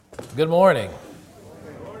Good morning.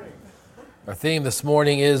 Our theme this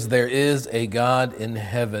morning is There is a God in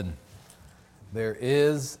Heaven. There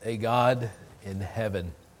is a God in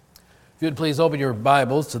heaven. If you'd please open your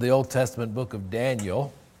Bibles to the Old Testament book of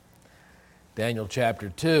Daniel, Daniel chapter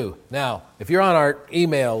 2. Now, if you're on our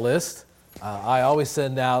email list, I always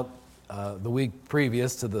send out the week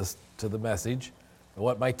previous to the message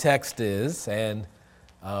what my text is, and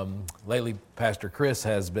lately Pastor Chris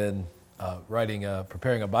has been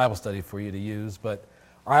preparing a Bible study for you to use, but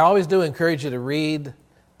I always do encourage you to read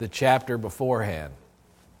the chapter beforehand.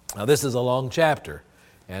 Now, this is a long chapter,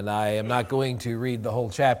 and I am not going to read the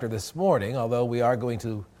whole chapter this morning, although we are going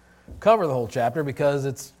to cover the whole chapter because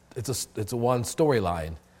it's a one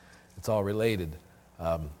storyline. It's all related.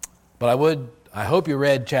 But I hope you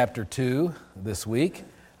read chapter 2 this week.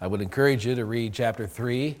 I would encourage you to read chapter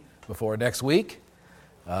 3 before next week.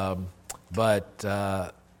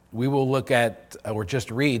 But we will look at, or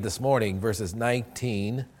just read this morning, verses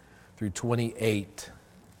 19 through 28.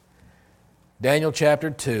 Daniel chapter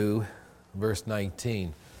 2, verse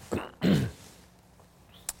 19.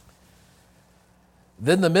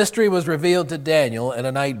 Then the mystery was revealed to Daniel in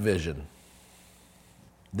a night vision.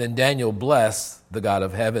 Then Daniel blessed the God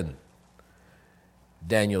of heaven.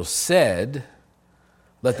 Daniel said,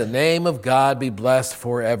 "Let the name of God be blessed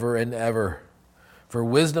forever and ever, for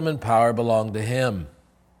wisdom and power belong to him.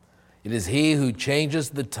 It is he who changes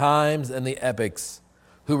the times and the epochs,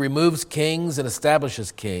 who removes kings and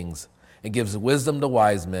establishes kings, and gives wisdom to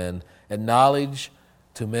wise men and knowledge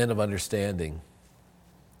to men of understanding.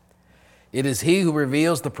 It is he who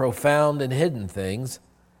reveals the profound and hidden things.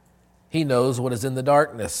 He knows what is in the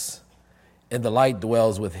darkness, and the light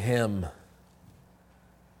dwells with him.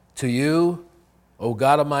 To you, O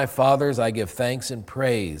God of my fathers, I give thanks and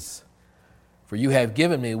praise, for you have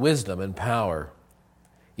given me wisdom and power.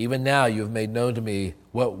 Even now you have made known to me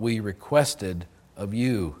what we requested of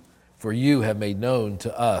you, for you have made known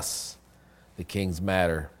to us the king's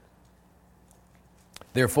matter."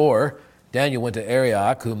 Therefore, Daniel went to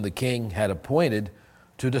Arioch, whom the king had appointed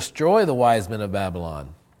to destroy the wise men of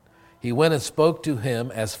Babylon. He went and spoke to him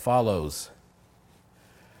as follows: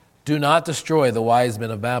 "Do not destroy the wise men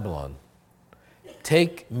of Babylon.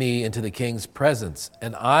 Take me into the king's presence,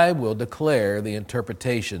 and I will declare the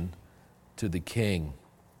interpretation to the king."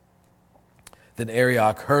 Then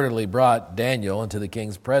Arioch hurriedly brought Daniel into the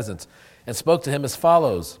king's presence and spoke to him as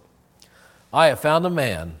follows: "I have found a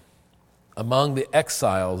man among the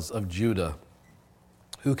exiles of Judah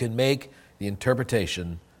who can make the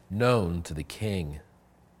interpretation known to the king."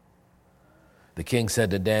 The king said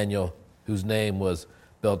to Daniel, whose name was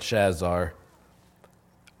Belteshazzar,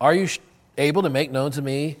 "Are you able to make known to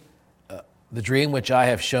me the dream which I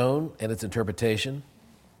have shown and its interpretation?"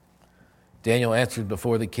 Daniel answered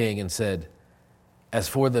before the king and said, "As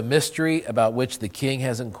for the mystery about which the king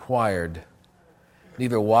has inquired,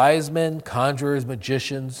 neither wise men, conjurers,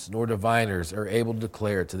 magicians, nor diviners are able to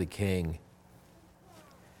declare it to the king.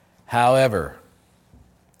 However,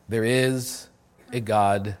 there is a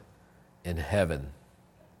God in heaven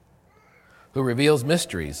who reveals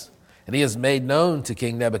mysteries, and he has made known to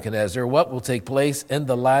King Nebuchadnezzar what will take place in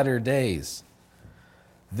the latter days.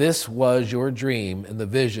 This was your dream and the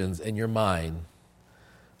visions in your mind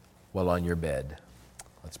while on your bed."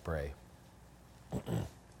 Let's pray.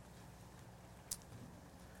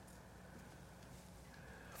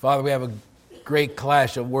 Father, we have a great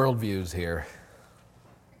clash of worldviews here.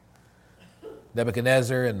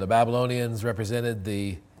 Nebuchadnezzar and the Babylonians represented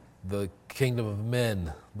the kingdom of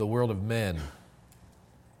men, the world of men.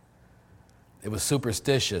 It was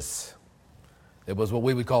superstitious. It was what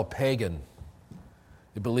we would call pagan.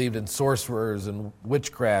 It believed in sorcerers and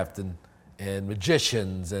witchcraft and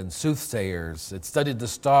magicians and soothsayers. It studied the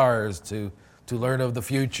stars to learn of the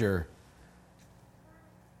future.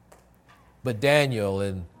 But Daniel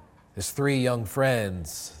and his 3 young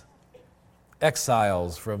friends,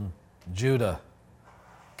 exiles from Judah,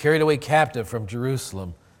 carried away captive from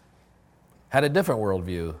Jerusalem, had a different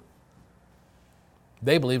worldview.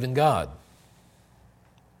 They believed in God.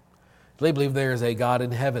 They believe there is a God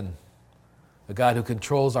in heaven, a God who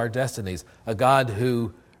controls our destinies, a God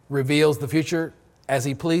who reveals the future as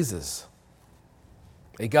he pleases,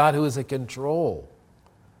 a God who is in control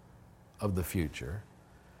of the future,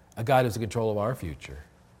 a God who is in control of our future.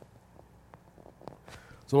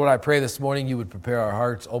 So Lord, I pray this morning you would prepare our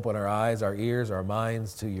hearts, open our eyes, our ears, our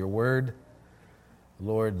minds to your word.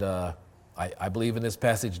 Lord, I believe in this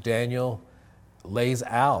passage Daniel lays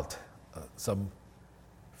out some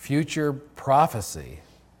future prophecy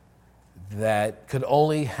that could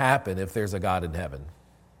only happen if there's a God in heaven.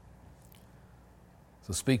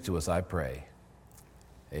 So speak to us, I pray.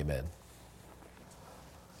 Amen.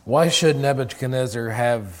 Why should Nebuchadnezzar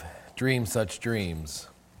have dreamed such dreams?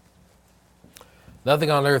 Nothing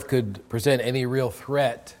on earth could present any real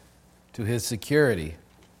threat to his security.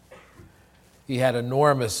 He had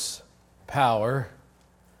enormous power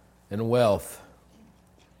and wealth.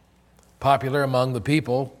 Popular among the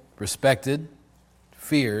people, respected,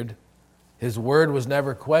 feared. His word was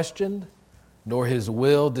never questioned, nor his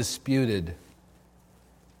will disputed.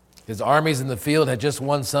 His armies in the field had just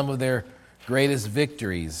won some of their greatest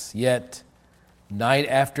victories, yet night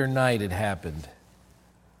after night it happened.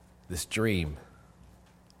 This dream.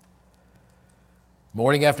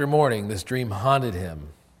 Morning after morning, this dream haunted him.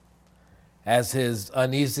 As his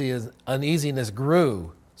uneasiness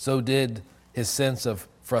grew, so did his sense of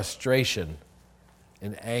frustration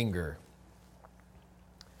and anger.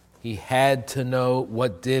 He had to know,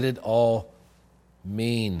 what did it all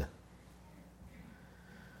mean?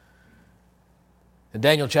 In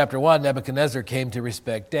Daniel chapter 1, Nebuchadnezzar came to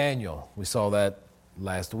respect Daniel. We saw that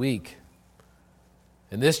last week.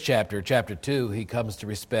 In this chapter, chapter 2, he comes to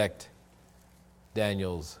respect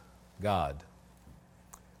Daniel's God.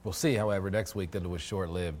 We'll see, however, next week that it was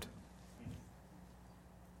short-lived.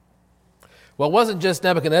 Well, it wasn't just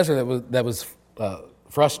Nebuchadnezzar that was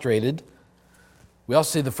frustrated. We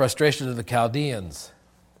also see the frustration of the Chaldeans.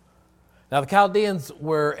 Now, the Chaldeans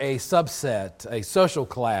were a subset, a social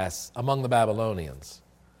class among the Babylonians.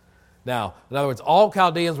 Now, in other words, all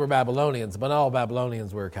Chaldeans were Babylonians, but not all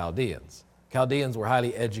Babylonians were Chaldeans. Chaldeans were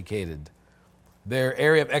highly educated. Their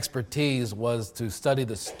area of expertise was to study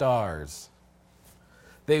the stars.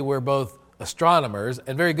 They were both astronomers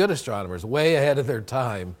and very good astronomers, way ahead of their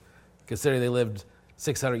time, considering they lived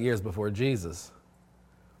 600 years before Jesus.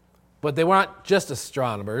 But they weren't just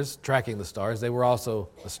astronomers tracking the stars, they were also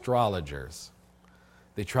astrologers.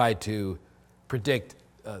 They tried to predict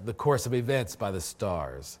the course of events by the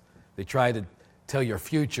stars. They tried to tell your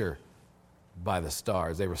future by the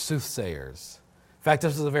stars. They were soothsayers. In fact,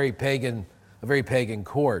 this was a very pagan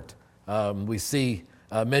court. We see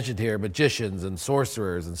mentioned here magicians and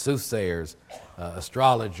sorcerers and soothsayers,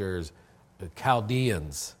 astrologers,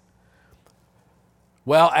 Chaldeans.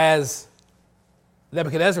 Well, as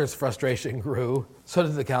Nebuchadnezzar's frustration grew, so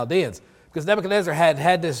did the Chaldeans, because Nebuchadnezzar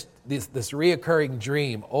had this reoccurring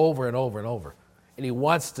dream over and over and over, and he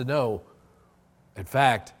wants to know. In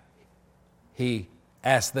fact, he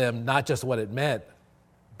asked them not just what it meant,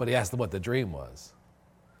 but he asked them what the dream was.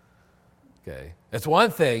 Okay, it's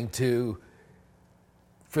one thing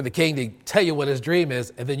for the king to tell you what his dream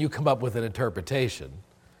is, and then you come up with an interpretation,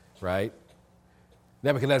 right?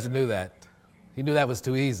 Nebuchadnezzar knew that. He knew that was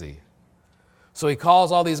too easy. So he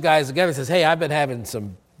calls all these guys together and says, hey, I've been having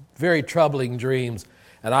some very troubling dreams,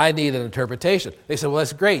 and I need an interpretation. They said, well,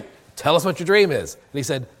 that's great. Tell us what your dream is. And he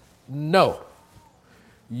said, no.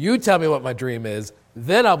 You tell me what my dream is,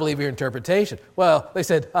 then I'll believe your interpretation. Well, they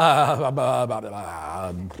said, it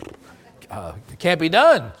can't be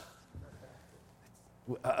done.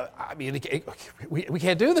 We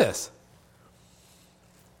can't do this.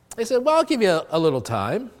 They said, well, I'll give you a little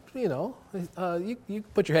time. You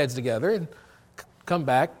put your heads together and come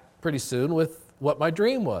back pretty soon with what my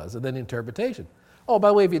dream was, and then the interpretation. Oh, by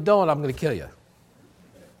the way, if you don't, I'm going to kill you.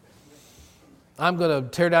 I'm going to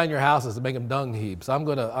tear down your houses and make them dung heaps. I'm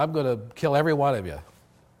going to kill every one of you.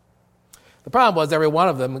 The problem was every one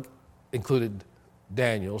of them included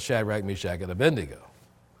Daniel, Shadrach, Meshach, and Abednego.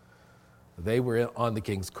 They were on the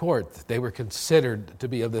king's court. They were considered to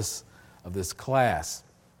be of this class.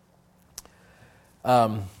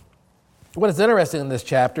 What is interesting in this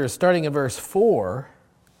chapter is starting in verse 4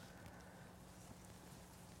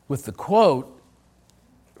 with the quote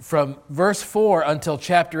from verse 4 until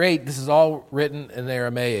chapter 8. This is all written in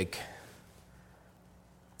Aramaic.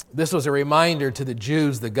 This was a reminder to the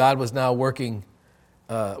Jews that God was now revealing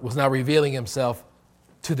himself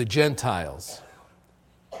to the Gentiles,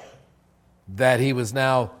 that he was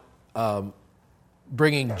now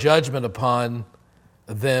bringing judgment upon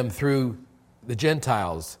them through the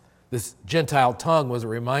Gentiles. This Gentile tongue was a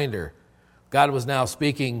reminder. God was now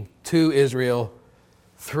speaking to Israel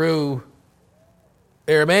through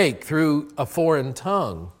Aramaic, through a foreign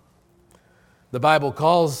tongue. The Bible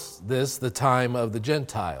calls this the time of the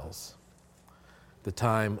Gentiles. The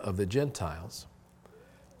time of the Gentiles.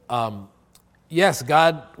 Yes,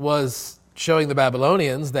 God was showing the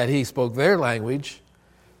Babylonians that he spoke their language,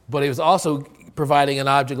 but he was also providing an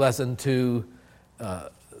object lesson to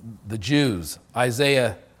the Jews.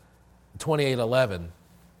 Isaiah 28:11.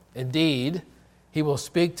 Indeed, he will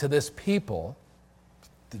speak to this people,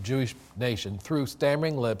 the Jewish nation, through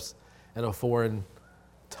stammering lips and a foreign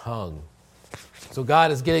tongue. So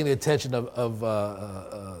God is getting the attention of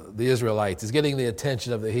the Israelites. He's getting the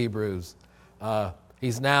attention of the Hebrews.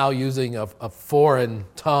 He's now using a foreign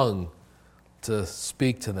tongue to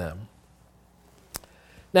speak to them.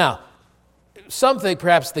 Now, some think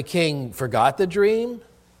perhaps the king forgot the dream.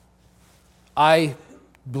 I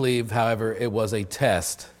believe, however, it was a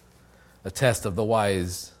test of the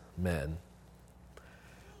wise men.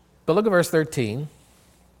 But look at verse 13.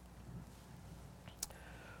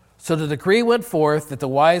 So the decree went forth that the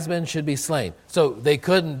wise men should be slain. So they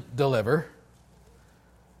couldn't deliver.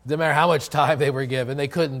 No matter how much time they were given, they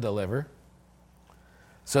couldn't deliver.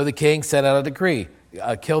 So the king set out a decree,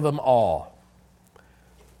 kill them all.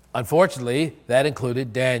 Unfortunately, that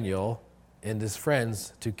included Daniel and his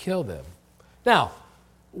friends to kill them. Now,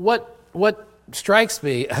 what strikes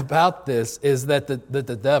me about this is that the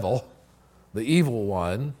devil, the evil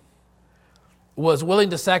one, was willing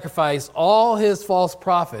to sacrifice all his false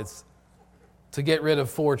prophets to get rid of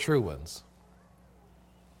 4 true ones,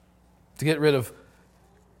 to get rid of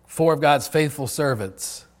 4 of God's faithful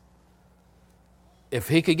servants. If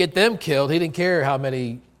he could get them killed, he didn't care how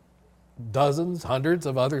many dozens, hundreds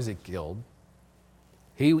of others he killed.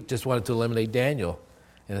 He just wanted to eliminate Daniel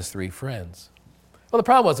and his 3 friends. Well, the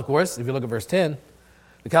problem was, of course, if you look at verse 10,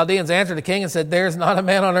 the Chaldeans answered the king and said, "There is not a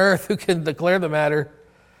man on earth who can declare the matter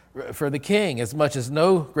for the king, as much as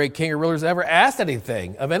no great king or rulers ever asked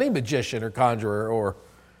anything of any magician or conjurer or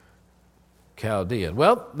Chaldean."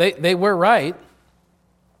 Well, they were right.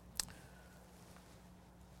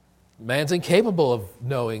 Man's incapable of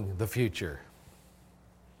knowing the future.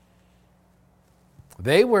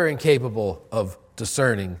 They were incapable of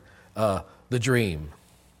discerning the dream.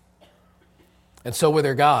 And so were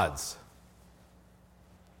their gods.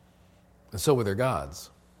 And so were their gods.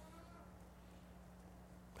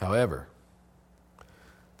 However,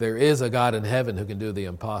 there is a God in heaven who can do the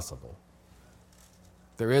impossible.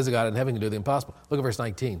 There is a God in heaven who can do the impossible. Look at verse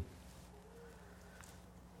 19.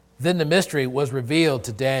 Then the mystery was revealed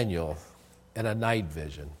to Daniel in a night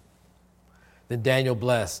vision. Then Daniel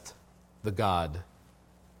blessed the God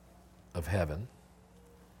of heaven.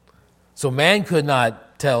 So man could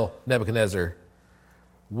not tell Nebuchadnezzar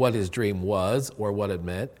what his dream was or what it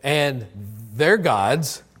meant, and their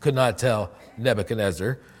gods could not tell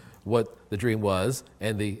Nebuchadnezzar what the dream was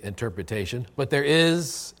and the interpretation. But there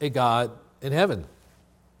is a God in heaven.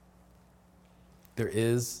 There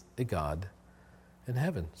is a God in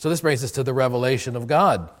heaven. So this brings us to the revelation of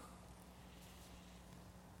God.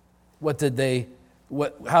 How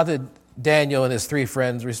did Daniel and his 3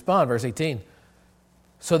 friends respond? Verse 18.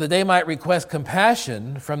 So that they might request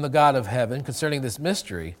compassion from the God of heaven concerning this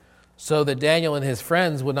mystery, so that Daniel and his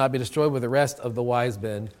friends would not be destroyed with the rest of the wise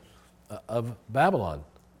men of Babylon.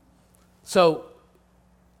 So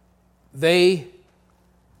they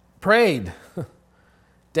prayed.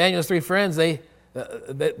 Daniel's 3 friends, they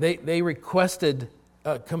requested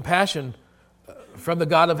compassion from the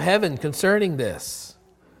God of heaven concerning this.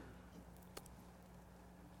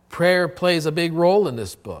 Prayer plays a big role in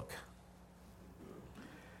this book.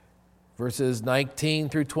 Verses 19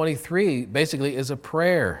 through 23 basically is a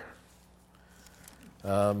prayer.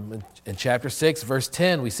 In chapter 6, verse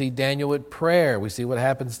 10, we see Daniel at prayer. We see what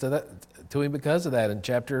happens to him because of that. In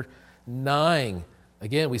chapter 9,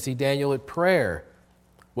 again, we see Daniel at prayer.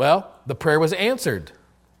 Well, the prayer was answered.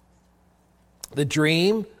 The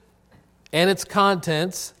dream and its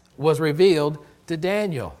contents was revealed to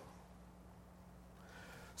Daniel.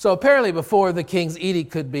 So apparently before the king's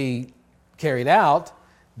edict could be carried out,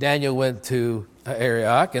 Daniel went to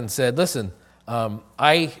Arioch and said, "Listen,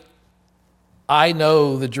 I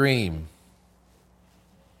know the dream.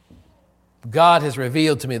 God has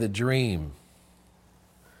revealed to me the dream."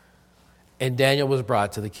 And Daniel was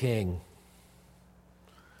brought to the king.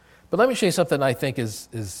 But let me show you something I think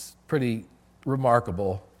is pretty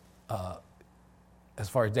remarkable as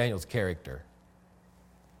far as Daniel's character.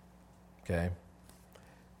 Okay?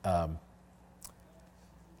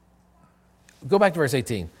 Go back to verse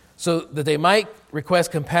 18. So that they might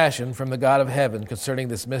request compassion from the God of heaven concerning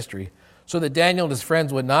this mystery, so that Daniel and his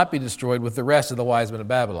friends would not be destroyed with the rest of the wise men of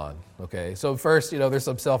Babylon. Okay, so first, there's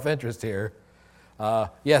some self-interest here.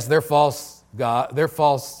 Yes, they're false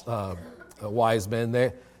wise men.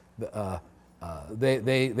 They're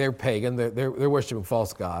pagan. They're worshiping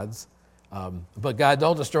false gods. But God,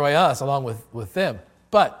 don't destroy us along with them.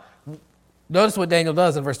 But notice what Daniel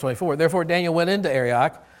does in verse 24. Therefore Daniel went into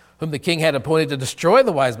Arioch, whom the king had appointed to destroy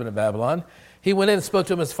the wise men of Babylon. He went in and spoke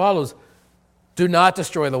to him as follows: "Do not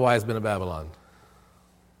destroy the wise men of Babylon.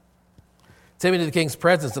 Take me to the king's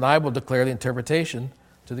presence, and I will declare the interpretation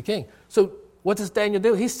to the king." So what does Daniel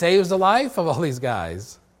do? He saves the life of all these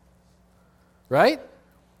guys. right?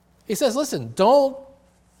 He says, listen, don't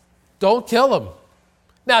kill him.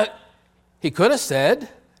 Now, he could have said,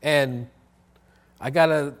 and I got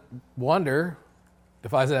to wonder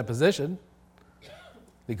if I was in that position,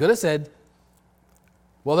 he could have said,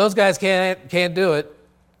 well, those guys can't do it.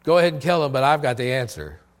 Go ahead and kill them, but I've got the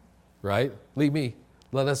answer, right?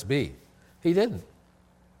 Let us be. He didn't.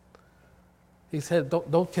 He said,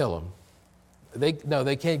 don't kill them.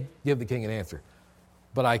 They can't give the king an answer,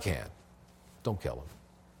 but I can. Don't kill them.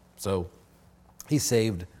 So he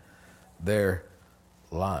saved their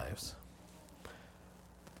lives.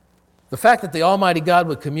 The fact that the Almighty God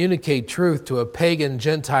would communicate truth to a pagan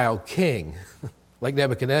Gentile king like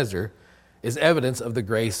Nebuchadnezzar is evidence of the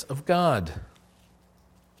grace of God.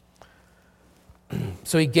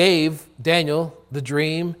 So he gave Daniel the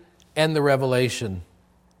dream and the revelation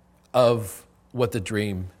of what the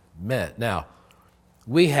dream meant. Now,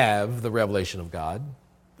 we have the revelation of God.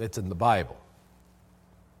 It's in the Bible.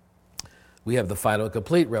 We have the final and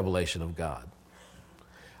complete revelation of God.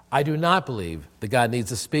 I do not believe that God needs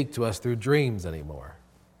to speak to us through dreams anymore.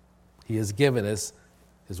 He has given us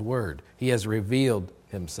His Word. He has revealed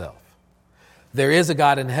Himself. There is a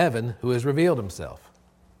God in heaven who has revealed Himself.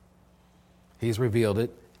 He's revealed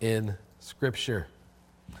it in Scripture.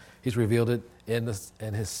 He's revealed it in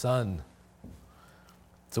His Son.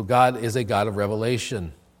 So God is a God of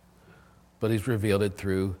revelation, but He's revealed it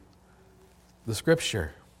through the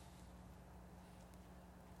Scripture.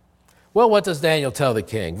 Well, what does Daniel tell the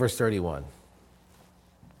king? Verse 31.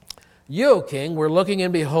 You, O king, were looking,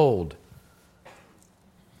 and behold,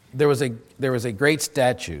 there was a great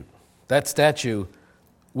statue. That statue,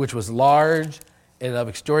 which was large and of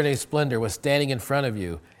extraordinary splendor, was standing in front of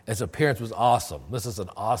you. Its appearance was awesome. This is an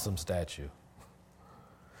awesome statue.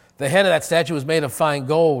 The head of that statue was made of fine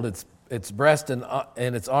gold, its breast and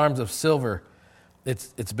its arms of silver,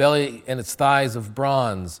 its belly and its thighs of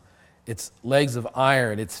bronze, its legs of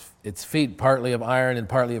iron, its feet partly of iron and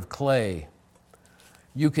partly of clay.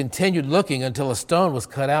 You continued looking until a stone was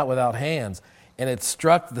cut out without hands, and it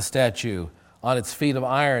struck the statue on its feet of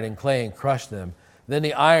iron and clay and crushed them. Then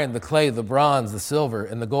the iron, the clay, the bronze, the silver,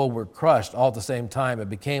 and the gold were crushed all at the same time. It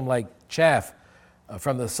became like chaff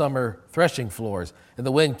from the summer threshing floors, and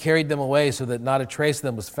the wind carried them away so that not a trace of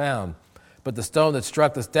them was found. But the stone that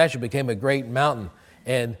struck the statue became a great mountain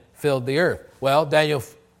and filled the earth. Well, Daniel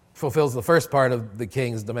fulfills the first part of the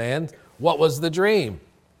king's demand. What was the dream?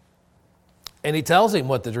 And he tells him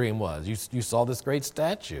what the dream was. You saw this great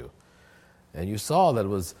statue, and you saw that it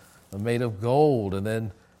was made of gold, and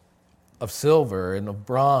then of silver, and of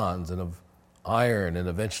bronze, and of iron, and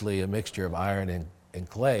eventually a mixture of iron and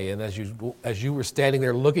clay. And as you were standing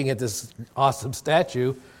there looking at this awesome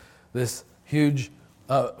statue, this huge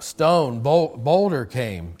stone boulder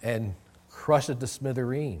came and crushed it to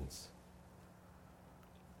smithereens.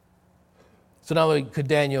 So not only could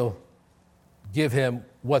Daniel give him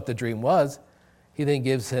what the dream was, he then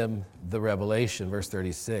gives him the revelation, verse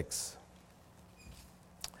 36,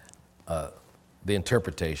 the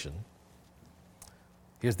interpretation.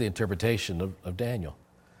 Here's the interpretation of Daniel.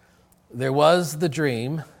 There was the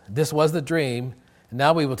dream, this was the dream, and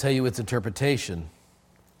now we will tell you its interpretation.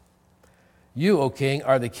 You, O king,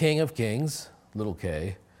 are the King of kings, little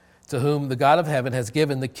k, to whom the God of heaven has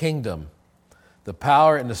given the kingdom, the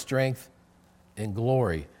power and the strength and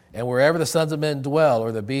glory. And wherever the sons of men dwell,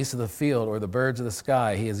 or the beasts of the field, or the birds of the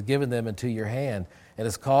sky, he has given them into your hand and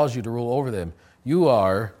has caused you to rule over them. You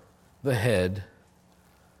are the head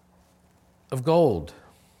of gold.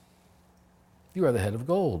 You are the head of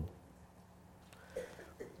gold.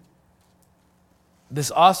 This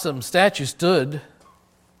awesome statue stood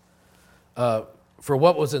for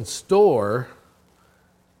what was in store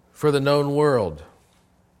for the known world.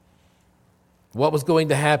 What was going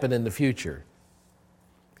to happen in the future.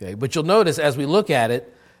 Okay, but you'll notice as we look at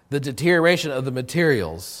it, the deterioration of the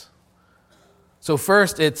materials. So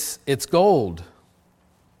first, it's gold.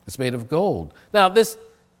 It's made of gold. Now, this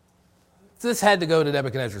had to go to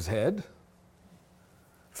Nebuchadnezzar's head.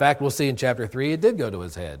 In fact, we'll see in chapter 3, it did go to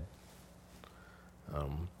his head.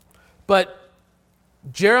 But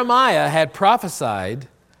Jeremiah had prophesied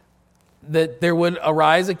that there would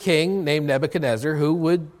arise a king named Nebuchadnezzar who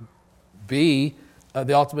would be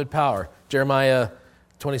the ultimate power. Jeremiah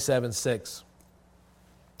 27:6.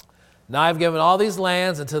 Now I've given all these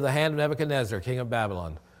lands into the hand of Nebuchadnezzar, king of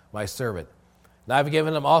Babylon, my servant. And I've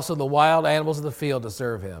given him also the wild animals of the field to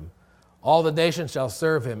serve him. All the nations shall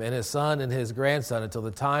serve him, and his son and his grandson, until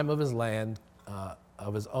the time of his land,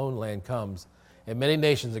 of his own land comes. And many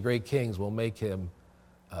nations and great kings will make him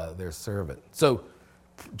their servant. So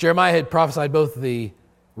Jeremiah had prophesied both the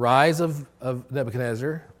rise of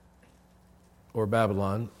Nebuchadnezzar or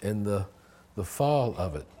Babylon, and the fall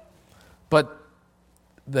of it. But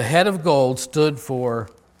the head of gold stood for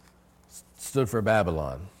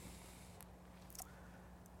Babylon.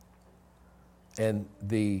 And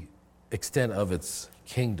the extent of its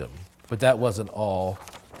kingdom. But that wasn't all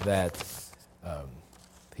that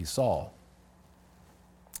he saw.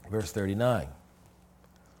 Verse 39.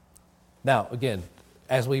 Now, again,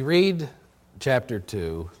 as we read chapter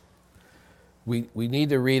 2, we need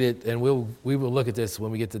to read it, and we will look at this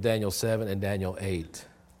when we get to Daniel 7 and Daniel 8,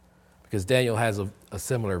 because Daniel has a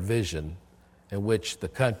similar vision in which the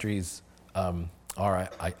countries are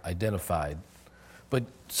identified. But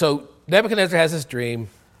so Nebuchadnezzar has this dream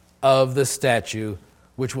of the statue,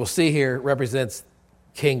 which we'll see here represents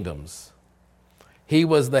kingdoms. He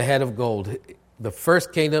was the head of gold. The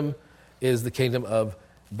first kingdom is the kingdom of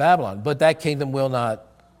Babylon, but that kingdom will not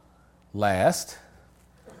last.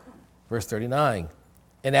 Verse 39,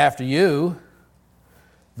 and after you,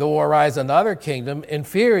 there will arise another kingdom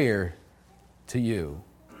inferior to you.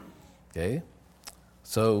 Okay,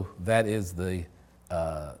 so that is the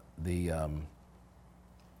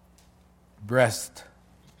breast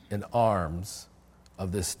and arms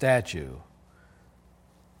of this statue.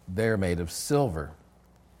 They're made of silver.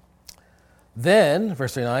 Then,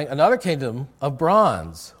 verse 39, another kingdom of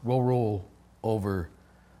bronze will rule over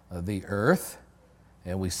the earth.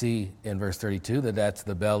 And we see in verse 32 that that's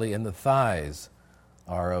the belly and the thighs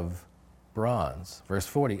are of bronze. Verse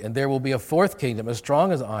 40, and there will be a fourth kingdom as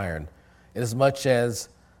strong as iron, inasmuch as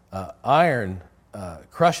iron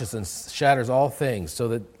crushes and shatters all things, so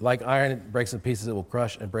that like iron it breaks in pieces, it will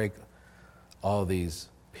crush and break all these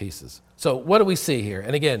pieces. So what do we see here?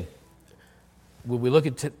 And again, when we look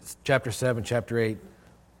at chapter 7, chapter 8,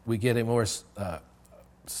 we get a more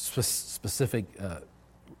specific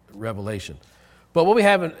revelation. But what we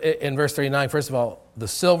have in verse 39, first of all, the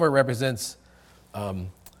silver represents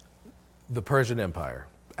the Persian Empire.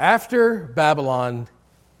 After Babylon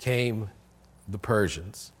came the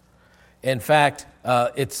Persians. In fact,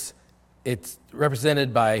 it's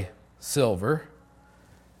represented by silver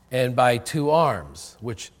and by two arms,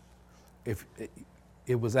 which if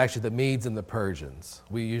it was actually the Medes and the Persians.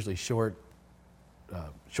 We usually shortcut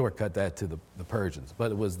that to the Persians,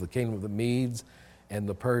 but it was the kingdom of the Medes and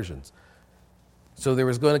the Persians. So there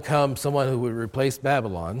was going to come someone who would replace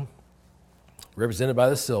Babylon, represented by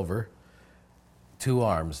the silver, two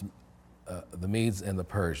arms, the Medes and the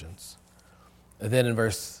Persians. And then in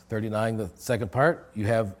verse 39, the second part, you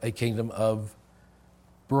have a kingdom of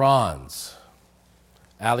bronze.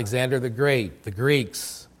 Alexander the Great, the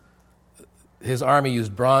Greeks, his army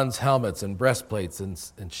used bronze helmets and breastplates and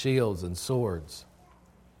shields and swords.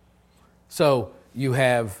 So you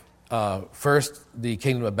have first the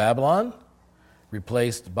kingdom of Babylon,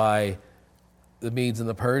 replaced by the Medes and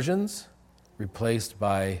the Persians, replaced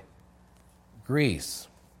by Greece.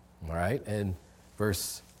 All right, and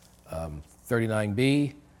verse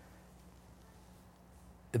 39b,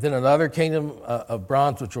 then another kingdom of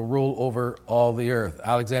bronze which will rule over all the earth.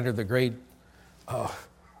 Alexander the Great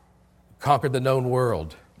conquered the known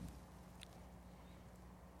world.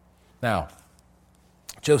 Now,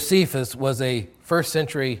 Josephus was a first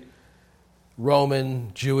century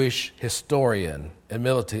Roman Jewish historian and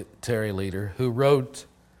military leader who wrote,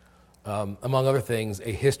 among other things,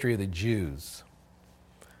 a history of the Jews.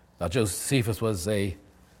 Now, Josephus was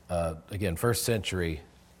again, first century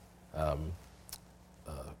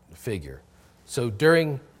figure. So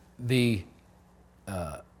during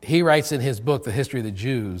he writes in his book, The History of the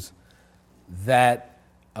Jews, that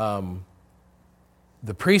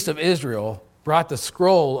the priest of Israel brought the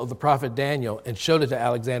scroll of the prophet Daniel and showed it to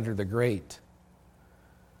Alexander the Great,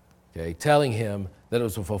 okay, telling him that it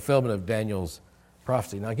was a fulfillment of Daniel's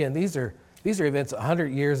prophecy. Now, again, these are events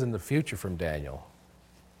 100 years in the future from Daniel.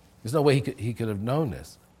 There's no way he could have known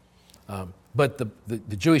this. But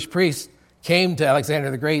the Jewish priest came to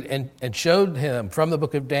Alexander the Great and showed him from the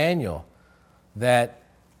book of Daniel that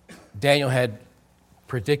Daniel had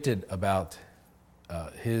predicted about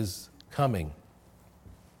his coming.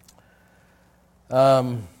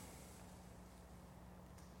 Then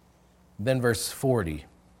verse 40.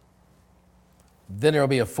 Then there will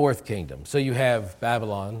be a fourth kingdom. So you have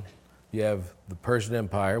Babylon, you have the Persian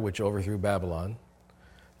Empire, which overthrew Babylon.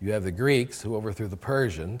 You have the Greeks, who overthrew the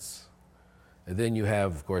Persians. And then you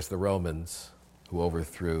have, of course, the Romans, who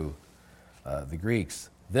overthrew the Greeks.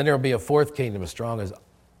 Then there will be a fourth kingdom as strong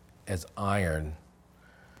as iron.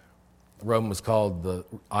 Rome was called the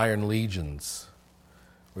Iron Legions,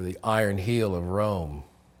 or the Iron Heel of Rome.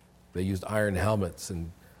 They used iron helmets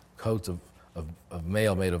and coats of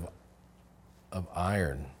mail made of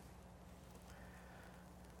iron.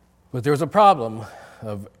 But there was a problem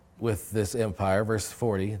with this empire, verse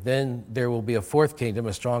 40. Then there will be a fourth kingdom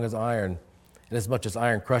as strong as iron, inasmuch as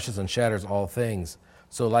iron crushes and shatters all things.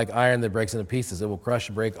 So like iron that breaks into pieces, it will crush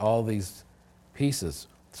and break all these pieces.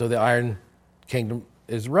 So the iron kingdom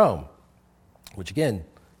is Rome, which again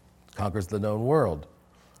conquers the known world.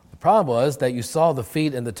 The problem was that you saw the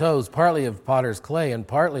feet and the toes, partly of potter's clay and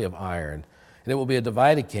partly of iron, and it will be a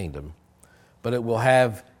divided kingdom. But it will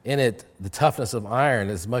have in it the toughness of iron,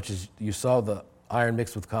 as much as you saw the iron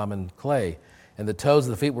mixed with common clay. And the toes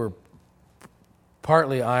of the feet were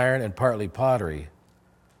partly iron and partly pottery.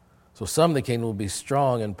 So some of the kingdom will be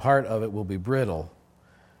strong and part of it will be brittle.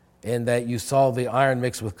 And that you saw the iron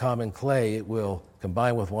mixed with common clay, it will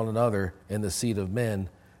combine with one another in the seed of men,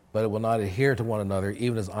 but it will not adhere to one another,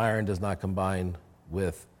 even as iron does not combine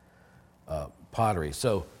with pottery.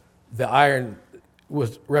 So the iron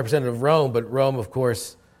was representative of Rome, but Rome, of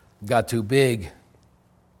course, got too big.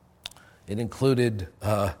 It included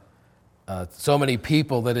so many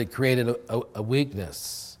people that it created a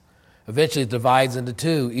weakness. Eventually, it divides into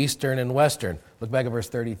two, Eastern and Western. Look back at verse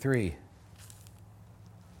 33.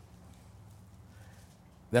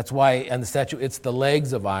 That's why on the statue, it's the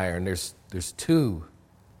legs of iron. There's two.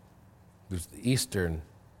 There's the Eastern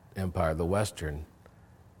Empire, the Western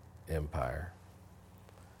Empire.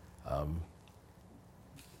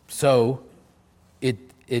 So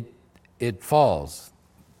it falls.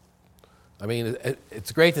 I mean,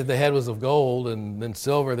 it's great that the head was of gold and then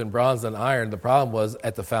silver, then bronze, then iron. The problem was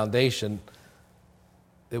at the foundation,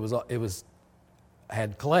 it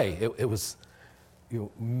had clay. It was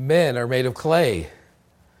men are made of clay.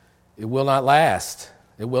 It will not last.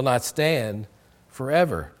 It will not stand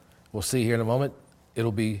forever. We'll see here in a moment.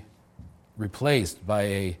 It'll be replaced by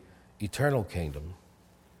a eternal kingdom.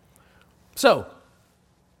 So,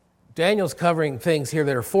 Daniel's covering things here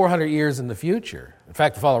that are 400 years in the future. In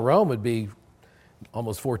fact, the fall of Rome would be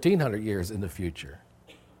almost 1,400 years in the future.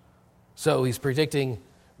 So he's predicting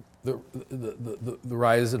the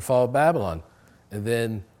rise and fall of Babylon, and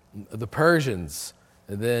then the Persians,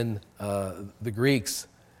 and then the Greeks,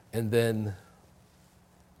 and then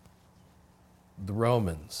the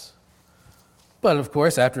Romans. But of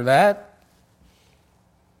course, after that,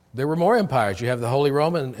 there were more empires. You have the Holy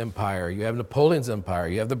Roman Empire. You have Napoleon's empire.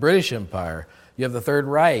 You have the British Empire. You have the Third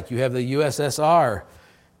Reich. You have the USSR.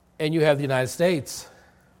 And you have the United States.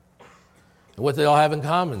 And what they all have in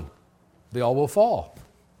common? They all will fall.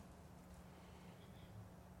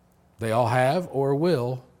 They all have or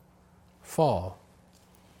will fall.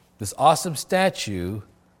 This awesome statue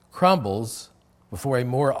crumbles before a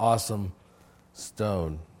more awesome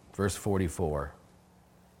stone. Verse 44.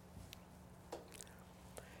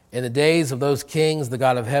 In the days of those kings, the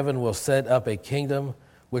God of heaven will set up a kingdom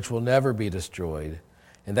which will never be destroyed.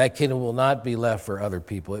 And that kingdom will not be left for other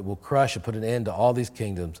people. It will crush and put an end to all these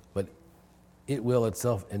kingdoms, but it will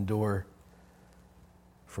itself endure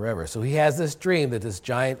forever. So he has this dream that this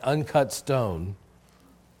giant uncut stone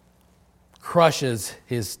crushes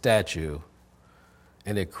his statue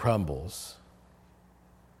and it crumbles.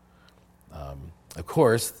 Of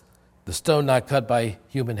course, the stone not cut by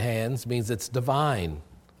human hands means it's divine.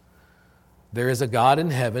 There is a God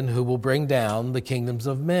in heaven who will bring down the kingdoms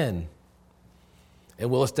of men and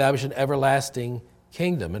will establish an everlasting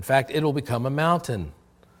kingdom. In fact, it will become a mountain.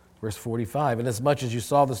 Verse 45, and as much as you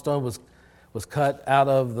saw the stone was cut out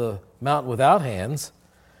of the mountain without hands,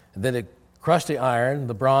 and then it crushed the iron,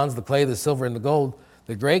 the bronze, the clay, the silver, and the gold,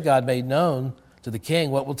 the great God made known to the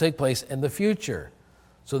king what will take place in the future.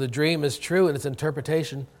 So the dream is true and its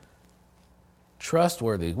interpretation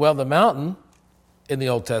trustworthy. Well, the mountain in the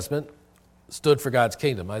Old Testament stood for God's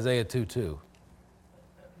kingdom, Isaiah 2:2.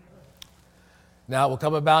 Now it will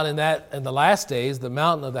come about in the last days, the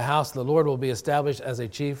mountain of the house of the Lord will be established as a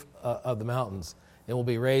chief of the mountains and will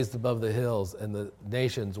be raised above the hills, and the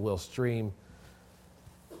nations will stream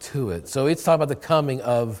to it. So it's talking about the coming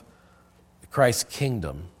of Christ's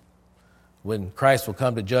kingdom, when Christ will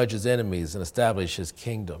come to judge his enemies and establish his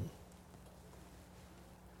kingdom.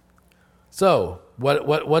 So,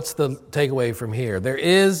 what's the takeaway from here? There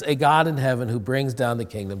is a God in heaven who brings down the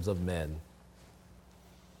kingdoms of men.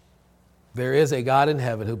 There is a God in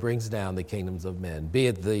heaven who brings down the kingdoms of men, be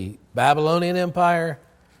it the Babylonian Empire,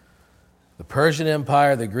 the Persian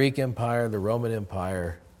Empire, the Greek Empire, the Roman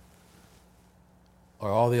Empire, or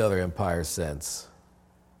all the other empires since.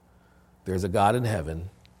 There's a God in heaven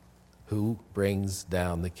who brings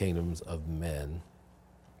down the kingdoms of men.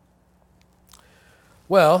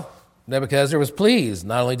 Well, Nebuchadnezzar was pleased.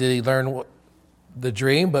 Not only did he learn the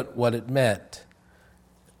dream, but what it meant.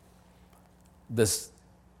 This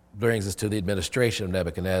brings us to the administration of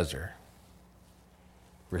Nebuchadnezzar.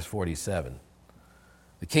 verse 47.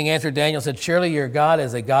 The king answered Daniel and said, surely your God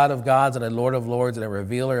is a God of gods and a Lord of lords and a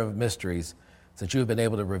revealer of mysteries, since you have been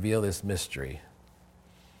able to reveal this mystery.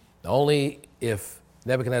 Only if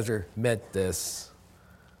Nebuchadnezzar meant this,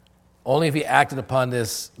 only if he acted upon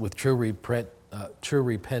this with true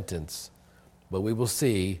repentance, but we will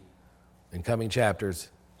see in coming chapters,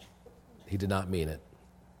 he did not mean it.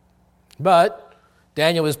 But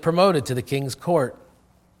Daniel was promoted to the king's court.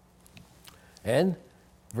 And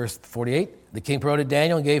verse 48, the king promoted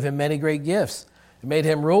Daniel and gave him many great gifts. He made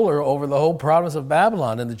him ruler over the whole province of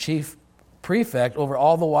Babylon and the chief prefect over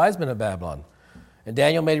all the wise men of Babylon. And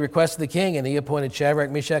Daniel made a request to the king, and he appointed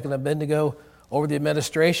Shadrach, Meshach, and Abednego over the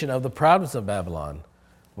administration of the province of Babylon.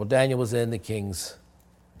 Well, Daniel was in the king's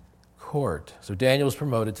court. So Daniel was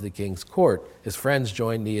promoted to the king's court. His friends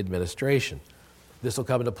joined the administration. This will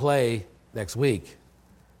come into play next week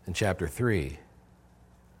in chapter 3.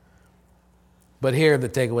 But here the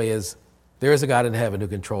takeaway is there is a God in heaven who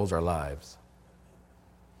controls our lives.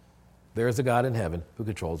 There is a God in heaven who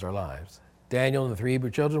controls our lives. Daniel and the 3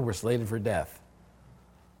 Hebrew children were slated for death.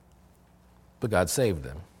 But God saved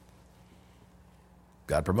them.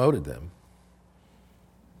 God promoted them.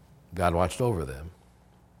 God watched over them.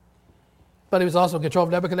 But he was also in control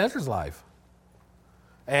of Nebuchadnezzar's life.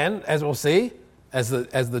 And as we'll see, as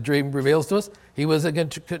the dream reveals to us, he was in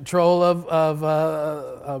control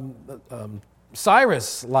of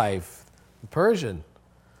Cyrus' life, the Persian.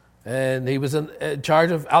 And he was in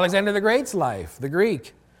charge of Alexander the Great's life, the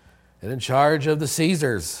Greek. And in charge of the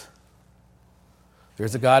Caesars.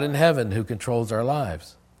 There's a God in heaven who controls our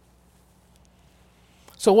lives.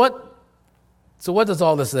 So what does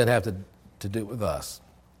all this then have to do with us?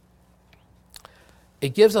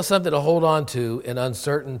 It gives us something to hold on to in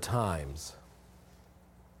uncertain times.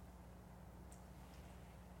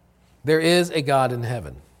 There is a God in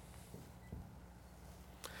heaven.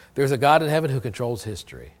 There's a God in heaven who controls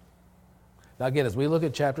history. Now again, as we look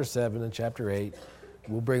at chapter 7 and chapter 8,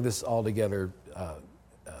 we'll bring this all together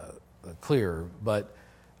clearer. But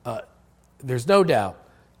there's no doubt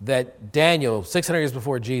that Daniel, 600 years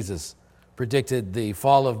before Jesus, predicted the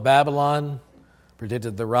fall of Babylon,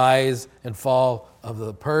 predicted the rise and fall of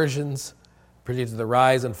the Persians, predicted the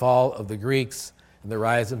rise and fall of the Greeks, and the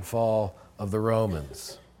rise and fall of the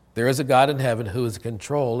Romans. There is a God in heaven who is in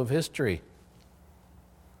control of history.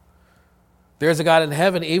 There is a God in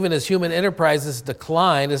heaven even as human enterprises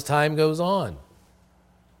decline as time goes on.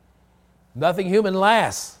 Nothing human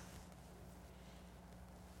lasts.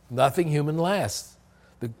 Nothing human lasts.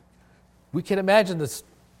 We can imagine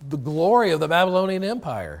the glory of the Babylonian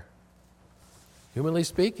Empire. Humanly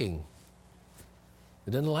speaking,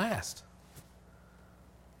 it didn't last.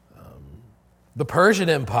 The Persian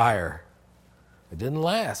Empire, it didn't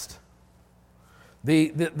last.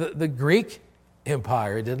 The Greek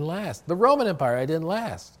Empire, it didn't last. The Roman Empire, it didn't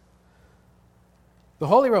last. The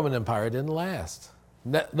Holy Roman Empire, it didn't last.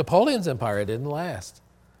 Napoleon's empire, it didn't last.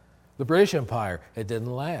 The British Empire, it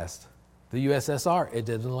didn't last. The USSR, it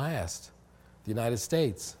didn't last. The United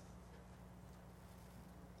States.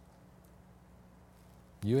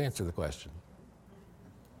 You answer the question.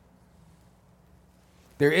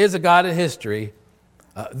 There is a God in history.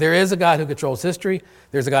 There is a God who controls history.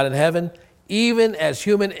 There's a God in heaven. Even as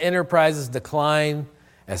human enterprises decline,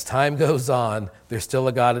 as time goes on, there's still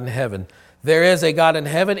a God in heaven. There is a God in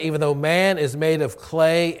heaven, even though man is made of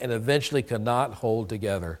clay and eventually cannot hold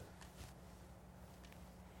together.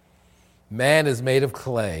 Man is made of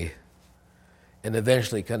clay and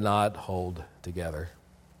eventually cannot hold together.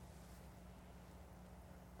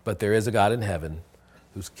 But there is a God in heaven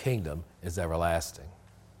whose kingdom is everlasting.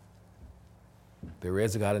 There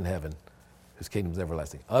is a God in heaven whose kingdom is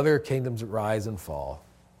everlasting. Other kingdoms rise and fall.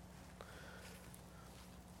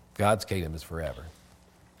 God's kingdom is forever.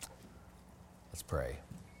 Let's pray.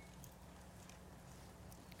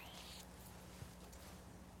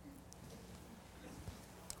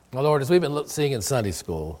 Well, Lord, as we've been seeing in Sunday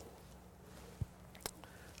school,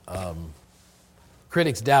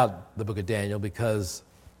 critics doubt the book of Daniel because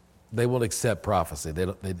they won't accept prophecy.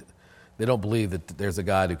 They don't believe that there's a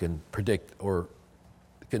God who can predict or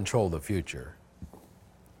control the future.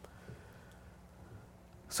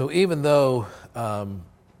 So even though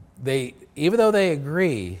they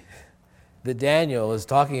agree that Daniel is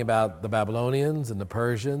talking about the Babylonians and the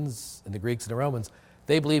Persians and the Greeks and the Romans,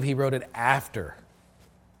 they believe he wrote it after.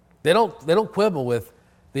 They don't quibble with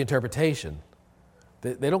the interpretation.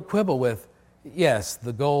 They don't quibble with, yes,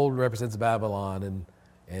 the gold represents Babylon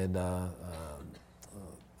and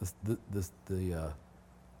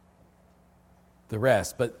the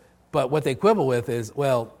rest. But what they quibble with is,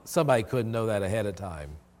 well, somebody couldn't know that ahead of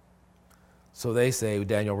time. So they say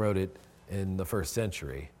Daniel wrote it in the 1st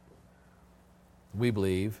century. We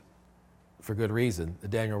believe, for good reason,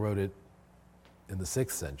 that Daniel wrote it in the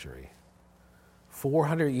 6th century.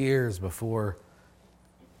 400 years before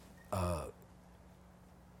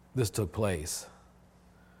this took place,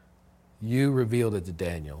 you revealed it to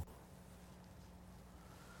Daniel.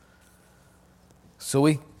 So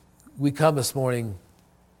we come this morning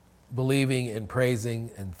believing and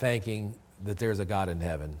praising and thanking that there's a God in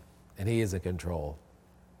heaven, and he is in control.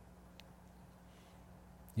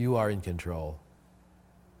 You are in control.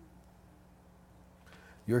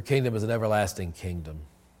 Your kingdom is an everlasting kingdom.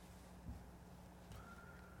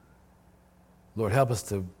 Lord, help us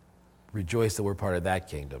to rejoice that we're part of that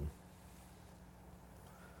kingdom,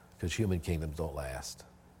 because human kingdoms don't last.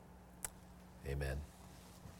 Amen.